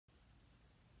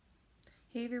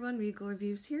Hey everyone, Regal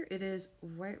Reviews here. It is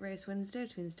White Rice Wednesday,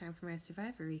 which means time for my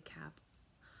Survivor recap.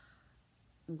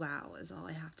 Wow, is all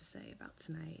I have to say about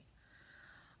tonight.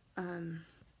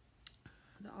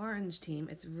 The Orange team,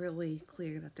 it's really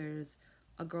clear that there's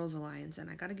a girls' alliance, and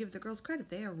I gotta give the girls credit.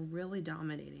 They are really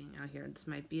dominating out here. This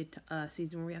might be a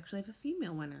season where we actually have a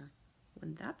female winner.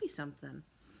 Wouldn't that be something?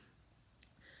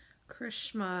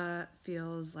 Krishma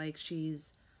feels like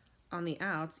she's on the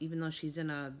outs, even though she's in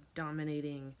a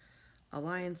dominating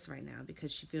alliance right now,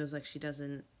 because she feels like she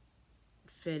doesn't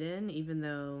fit in, even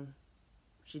though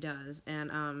she does.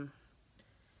 And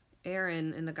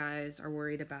Aaron and the guys are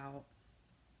worried about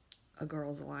a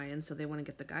girls' alliance, so they want to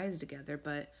get the guys together.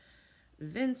 But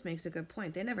Vince makes a good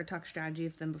point. They never talked strategy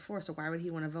with them before, so why would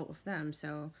he want to vote with them?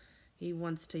 So he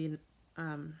wants to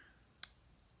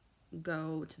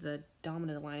go to the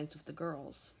dominant alliance with the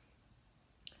girls.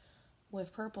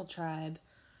 With Purple Tribe,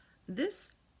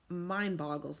 this mind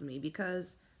boggles me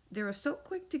because they were so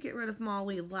quick to get rid of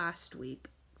Molly last week,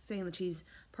 saying that she's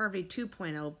Parvati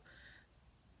 2.0.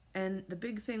 And the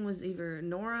big thing was either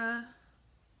Nora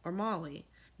or Molly.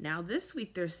 Now this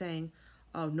week they're saying,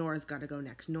 oh, Nora's got to go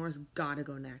next. Nora's got to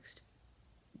go next.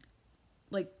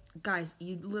 Like, guys,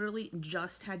 you literally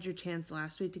just had your chance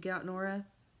last week to get out Nora,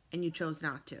 and you chose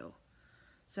not to.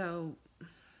 So,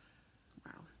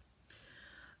 wow.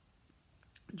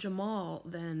 Jamal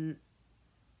then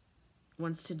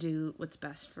wants to do what's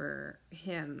best for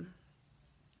him.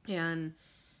 And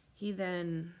he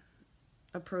then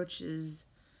approaches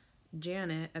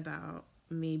Janet about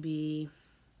maybe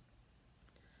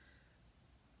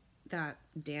that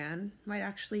Dan might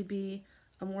actually be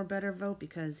a more better vote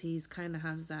because he's kind of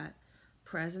has that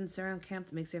presence around camp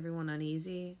that makes everyone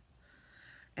uneasy.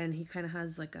 And he kind of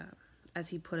has like a, as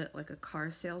he put it, like a car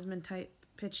salesman type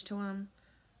pitch to him.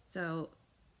 So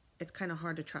it's kind of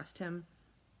hard to trust him.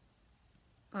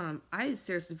 I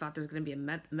seriously thought there was going to be a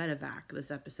medevac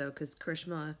this episode because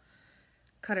Krishma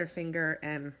cut her finger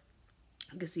and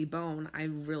you can see bone. I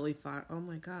really thought, oh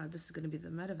my god, this is going to be the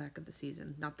medevac of the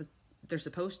season. Not that they're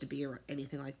supposed to be or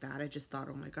anything like that. I just thought,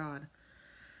 oh my god.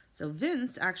 So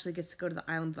Vince actually gets to go to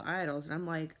the Island of the Idols, and I'm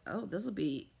like, oh, this will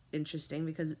be interesting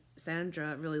because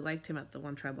Sandra really liked him at the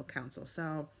One Tribal Council.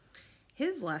 So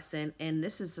his lesson, and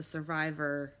this is a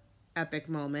Survivor epic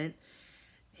moment,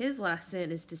 his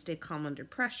lesson is to stay calm under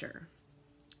pressure.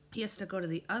 He has to go to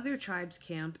the other tribe's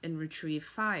camp and retrieve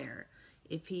fire.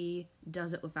 If he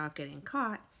does it without getting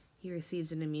caught, he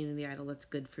receives an immunity idol that's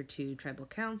good for 2 tribal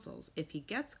councils. If he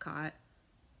gets caught,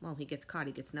 well, he gets caught,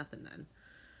 he gets nothing then.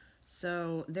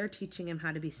 So they're teaching him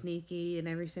how to be sneaky and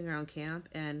everything around camp,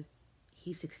 and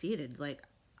he succeeded. Like,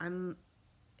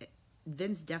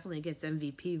 Vince definitely gets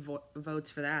MVP votes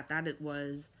for that. That it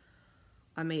was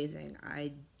amazing.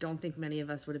 I don't think many of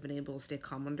us would have been able to stay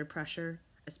calm under pressure.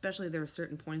 Especially there were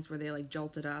certain points where they like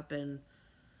jolted up, and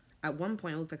at one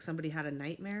point it looked like somebody had a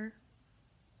nightmare.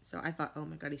 So I thought, oh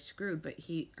my god, he's screwed, but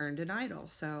he earned an idol.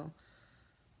 So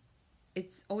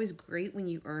it's always great when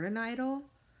you earn an idol,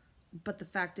 but the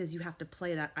fact is you have to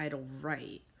play that idol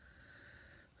right.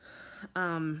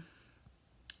 On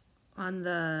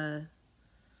the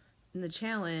in the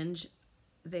challenge,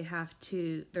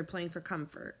 they're playing for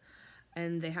comfort,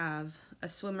 and they have a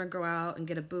swimmer go out and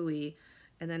get a buoy,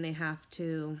 and then they have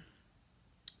to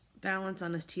balance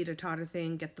on this teeter-totter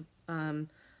thing, get the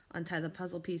untie the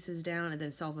puzzle pieces down, and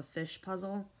then solve a fish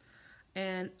puzzle.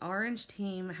 And Orange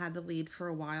team had the lead for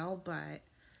a while, but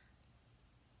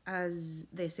as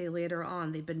they say later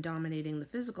on, they've been dominating the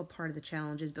physical part of the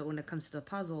challenges, but when it comes to the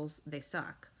puzzles, they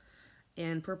suck.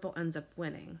 And Purple ends up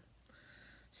winning.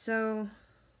 So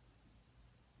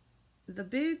the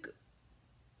big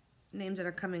names that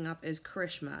are coming up is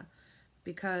Krishma,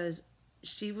 because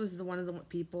she was one of the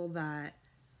people that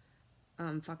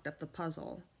fucked up the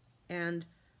puzzle, and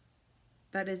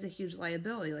that is a huge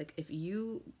liability. Like if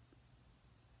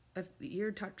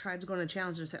your tribe's going to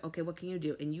challenge and say, okay, what can you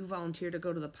do, and you volunteer to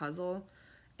go to the puzzle,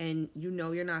 and you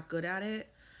know you're not good at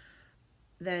it,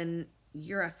 then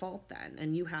you're at fault then,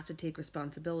 and you have to take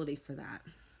responsibility for that.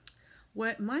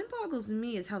 What mind boggles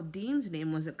me is how Dean's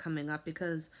name wasn't coming up,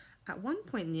 because at one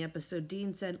point in the episode,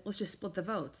 Dean said, let's just split the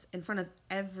votes in front of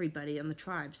everybody in the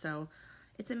tribe. So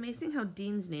it's amazing how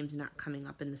Dean's name's not coming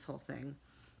up in this whole thing.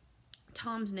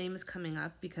 Tom's name is coming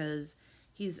up because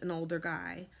he's an older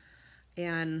guy,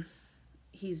 and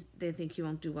they think he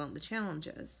won't do well in the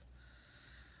challenges.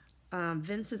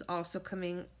 Vince's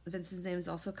name is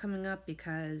also coming up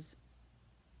because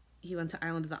he went to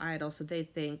Island of the Idol, so they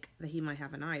think that he might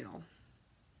have an idol.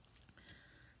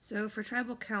 So for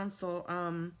Tribal Council,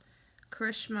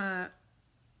 Krishma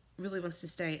really wants to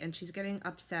stay, and she's getting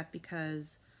upset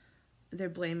because they're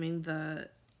blaming the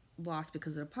loss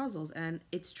because of the puzzles, and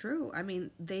it's true. I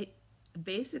mean, they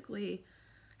basically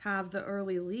have the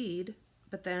early lead,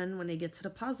 but then when they get to the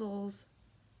puzzles,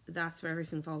 that's where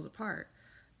everything falls apart.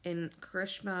 And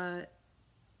Karishma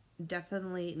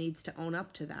definitely needs to own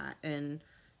up to that and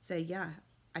say, yeah,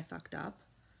 I fucked up,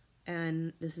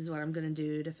 and this is what I'm going to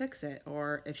do to fix it.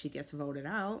 Or if she gets voted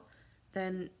out,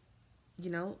 then, you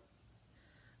know,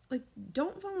 like,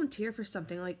 don't volunteer for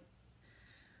something. Like,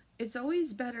 it's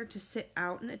always better to sit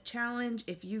out in a challenge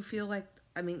if you feel like,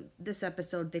 I mean, this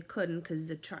episode they couldn't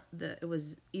because it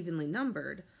was evenly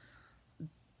numbered.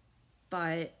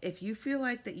 But if you feel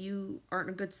like that you aren't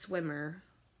a good swimmer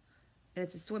and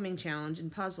it's a swimming challenge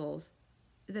and puzzles,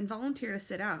 then volunteer to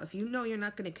sit out. If you know you're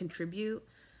not going to contribute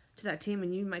to that team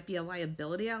and you might be a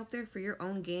liability out there for your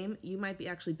own game, you might be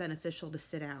actually beneficial to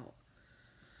sit out.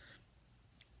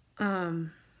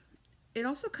 It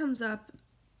also comes up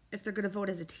if they're going to vote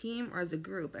as a team or as a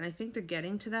group, and I think they're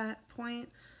getting to that point.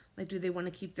 Like, do they want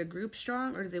to keep their group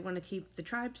strong or do they want to keep the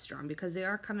tribe strong? Because they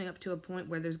are coming up to a point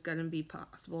where there's going to be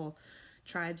possible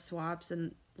tribe swaps,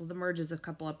 and well, the merge is a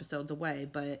couple episodes away,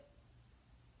 but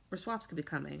where swaps could be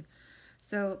coming.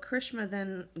 So Karishma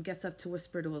then gets up to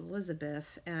whisper to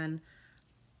Elizabeth, and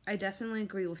I definitely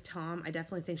agree with Tom. I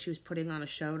definitely think she was putting on a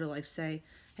show to, like, say,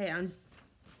 hey,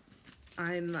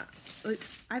 I'm like,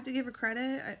 I have to give her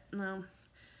credit. No,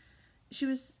 she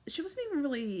wasn't even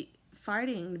really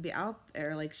fighting to be out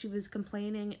there. Like, she was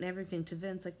complaining and everything to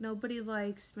Vince, like, nobody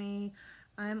likes me,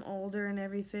 I'm older and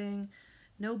everything,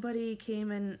 nobody came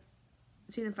and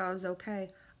seen if I was okay.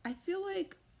 I feel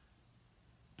like,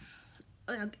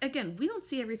 again, we don't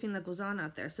see everything that goes on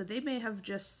out there, so they may have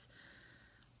just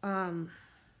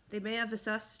they may have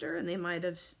assessed her and they might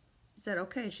have said,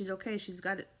 okay, she's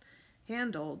got it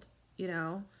handled, you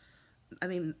know. I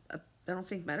mean, I don't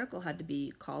think medical had to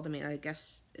be called. I mean, I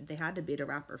guess they had to be to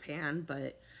wrap her hand,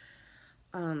 but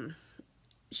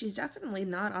she's definitely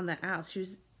not on the outs. She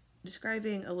was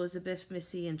describing Elizabeth,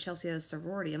 Missy, and Chelsea as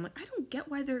sorority. I'm like, I don't get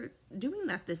why they're doing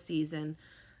that this season.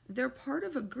 They're part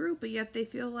of a group, but yet they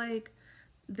feel like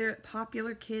they're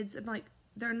popular kids. I'm like,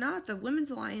 they're not. The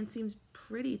Women's Alliance seems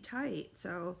pretty tight.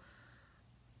 So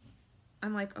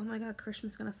I'm like, oh my God,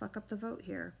 Karishma's going to fuck up the vote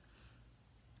here.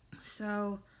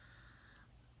 So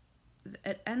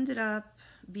it ended up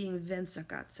being Vince that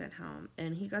got sent home,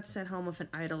 and he got sent home with an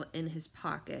idol in his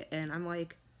pocket. And I'm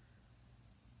like,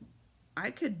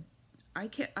 I'm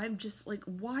just like,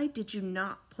 why did you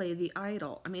not play the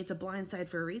idol? I mean, it's a blindside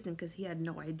for a reason, because he had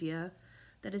no idea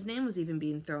that his name was even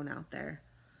being thrown out there.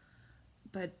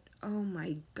 But oh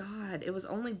my God, it was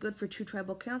only good for 2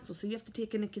 tribal councils, so you have to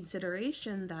take into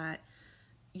consideration that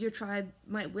your tribe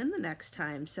might win the next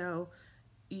time, so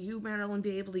you might only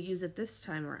be able to use it this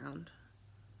time around.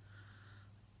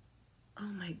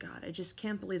 Oh my God, I just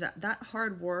can't believe that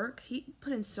hard work. He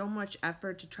put in so much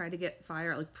effort to try to get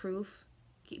fired, like proof.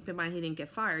 Keep in mind, he didn't get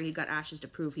fired. He got ashes to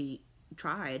prove he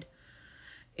tried.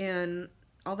 And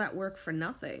all that work for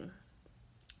nothing.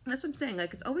 That's what I'm saying.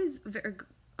 Like, it's always very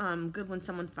good when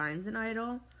someone finds an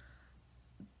idol.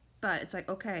 But it's like,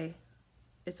 okay,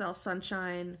 it's all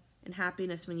sunshine and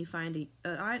happiness when you find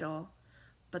an idol.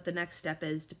 But the next step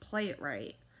is to play it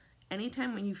right.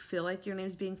 Anytime when you feel like your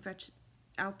name's being fetched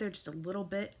out there just a little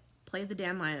bit, play the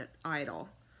damn idol.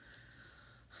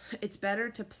 It's better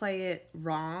to play it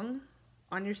wrong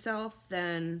on yourself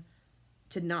than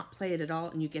to not play it at all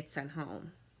and you get sent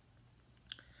home.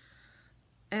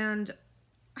 And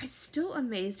I still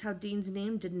amazed how Dean's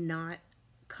name did not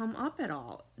come up at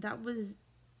all.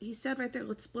 He said right there,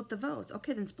 let's split the votes.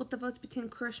 Okay, then split the votes between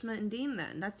Karishma and Dean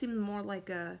then. That seemed more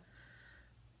like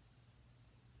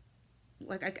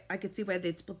I could see why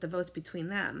they'd split the votes between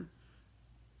them.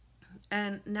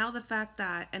 And now the fact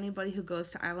that anybody who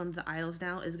goes to Island of the Idols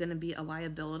now is going to be a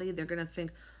liability, they're going to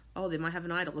think, oh, they might have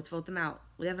an idol, let's vote them out.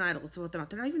 We have an idol, let's vote them out.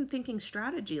 They're not even thinking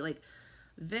strategy. Like,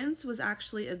 Vince was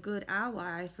actually a good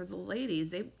ally for the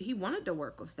ladies. He wanted to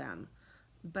work with them,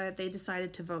 but they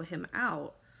decided to vote him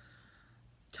out.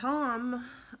 Tom,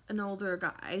 an older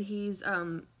guy, he's,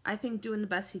 I think, doing the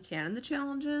best he can in the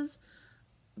challenges,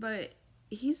 but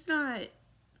he's not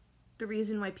the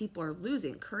reason why people are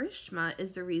losing. Karishma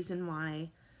is the reason why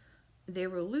they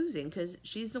were losing, because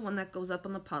she's the one that goes up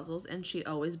on the puzzles and she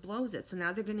always blows it. So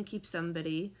now they're going to keep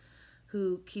somebody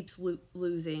who keeps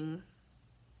losing,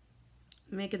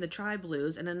 making the tribe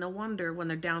lose, and then no wonder when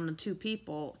they're down to 2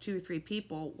 or 3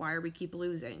 people, why are we keep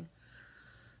losing?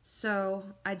 So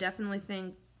I definitely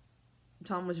think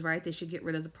Tom was right. They should get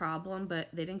rid of the problem, but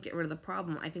they didn't get rid of the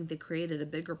problem. I think they created a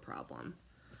bigger problem.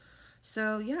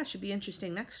 So yeah, it should be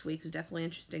interesting next week. It's definitely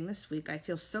interesting this week. I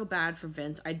feel so bad for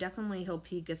Vince. I definitely hope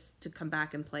he gets to come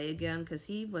back and play again because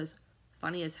he was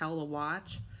funny as hell to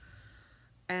watch.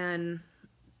 And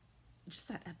just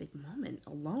that epic moment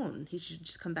alone, he should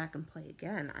just come back and play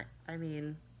again. I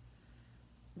mean,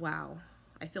 wow.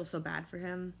 I feel so bad for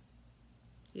him.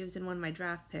 He was in one of my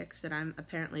draft picks, and I'm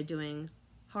apparently doing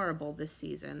horrible this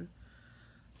season.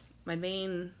 My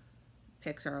main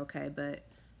picks are okay, but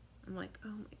I'm like, oh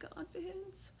my god,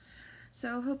 Vince.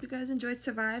 So hope you guys enjoyed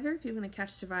Survivor. If you're going to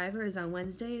catch Survivor, it's on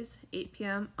Wednesdays, 8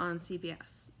 p.m. on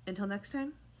CBS. Until next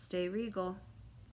time, stay regal.